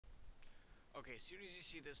Okay, as soon as you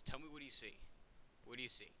see this, tell me what do you see? What do you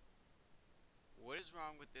see? What is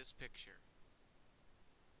wrong with this picture?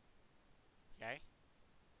 Okay?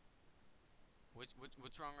 What's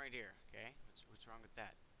wrong right here? Okay? What's wrong with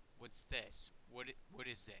that? What's this? What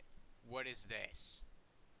is that? What is this?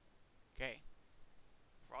 Okay?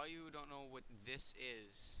 For all you who don't know what this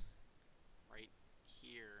is, right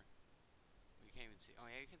here, you can't even see. Oh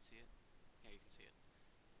yeah, you can see it. Yeah, you can see it.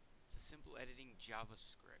 It's a simple editing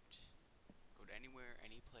JavaScript. Go to anywhere,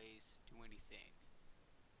 any place, do anything.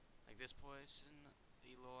 Like this person,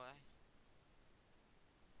 Eloy.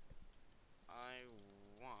 I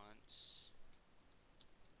want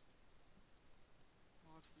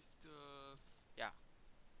free stuff. Yeah.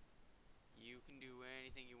 You can do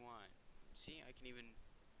anything you want. See, I can even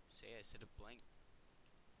say I set a blank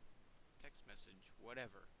text message,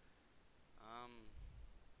 whatever.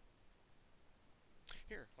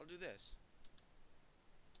 Here, I'll do this.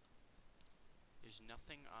 There's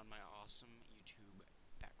nothing on my awesome YouTube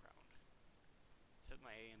background except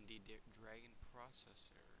my AMD Dragon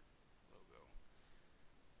processor logo.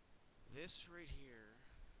 This right here,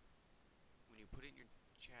 when you put it in your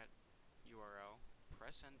chat URL,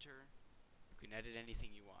 press enter, you can edit anything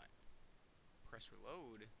you want. Press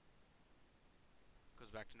reload, goes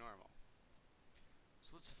back to normal. So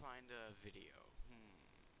let's find a video.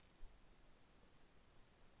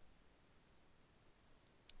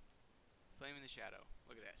 Flame in the shadow.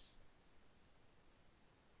 Look at this.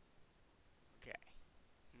 Okay.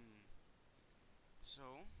 So,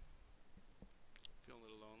 feel a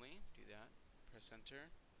little lonely. Do that. Press enter.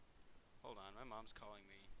 Hold on, my mom's calling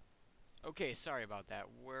me. Okay, sorry about that.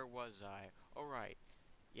 Where was I? Oh, right.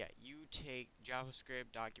 Yeah, you take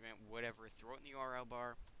JavaScript, document, whatever, throw it in the URL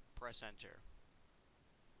bar, press enter.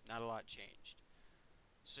 Not a lot changed.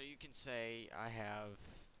 So you can say, I have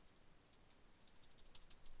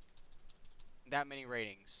that many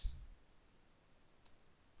ratings.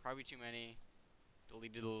 Probably too many.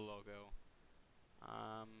 Deleted the logo.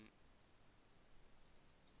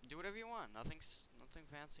 Do whatever you want. Nothing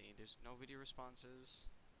fancy. There's no video responses.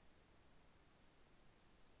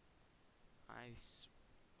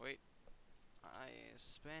 Wait. I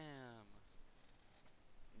spam.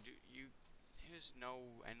 There's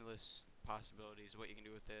no endless possibilities of what you can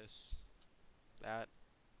do with this. That.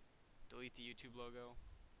 Delete the YouTube logo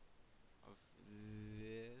of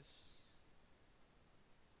this.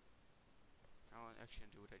 I'll actually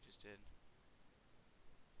do what I just did.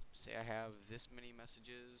 Say I have this many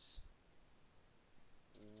messages.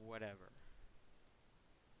 Whatever.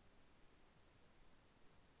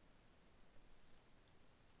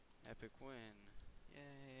 Epic win.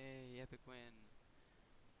 Yay, epic win.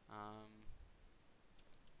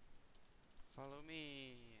 Follow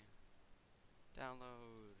me.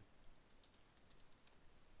 Download.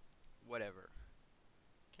 Whatever.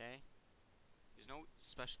 Okay? There's no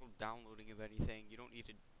special downloading of anything. You don't need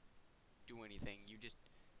to do anything. You just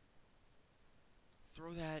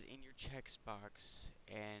throw that in your text box,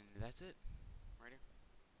 and that's it. Right here.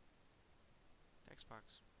 Text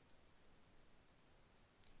box.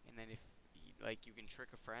 And then if, like, you can trick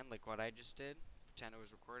a friend, like what I just did, pretend I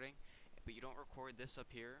was recording, but you don't record this up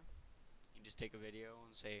here. You just take a video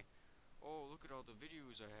and say, oh, look at all the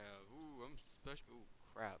videos I have. Ooh, I'm special. Ooh,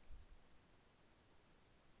 crap.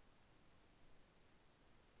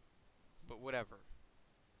 But whatever.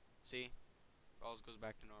 See? All goes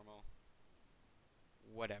back to normal.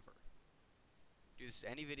 Whatever. Do this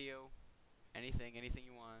any video, anything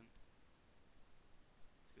you want.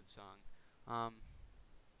 It's a good song.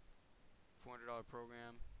 $400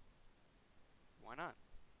 program. Why not?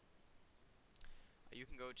 You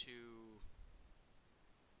can go to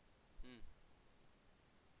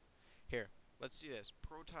here. Let's do this.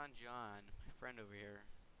 Proton John, my friend over here.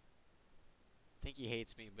 I think he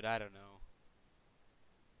hates me, but I don't know.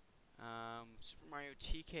 Super Mario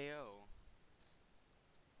TKO.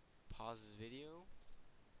 Pause this video.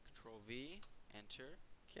 Control V. Enter.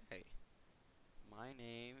 Okay. My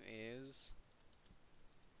name is.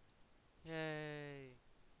 Yay.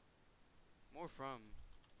 More from.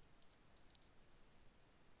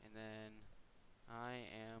 And then I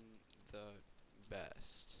am the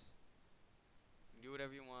best. You can do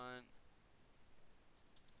whatever you want.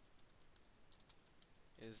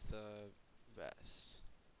 Is the best.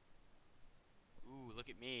 Ooh, look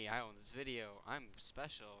at me. I own this video. I'm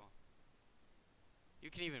special.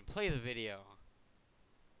 You can even play the video.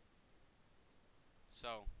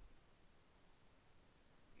 So,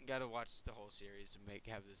 you gotta watch the whole series to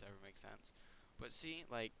have this ever make sense. But see,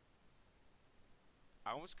 like,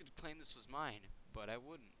 I almost could claim this was mine, but I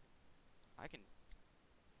wouldn't. I think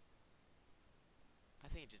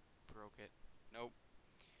it just broke it. Nope.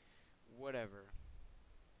 Whatever.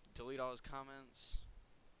 Delete all his comments.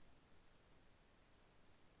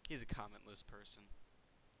 He's a commentless person.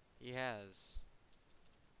 He has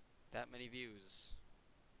that many views.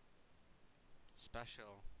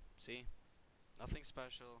 Special. See? Nothing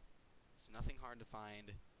special. It's nothing hard to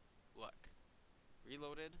find. Look.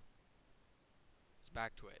 Reloaded. It's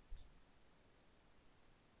back to it.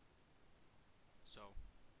 So,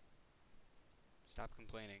 stop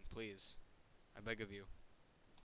complaining, please. I beg of you.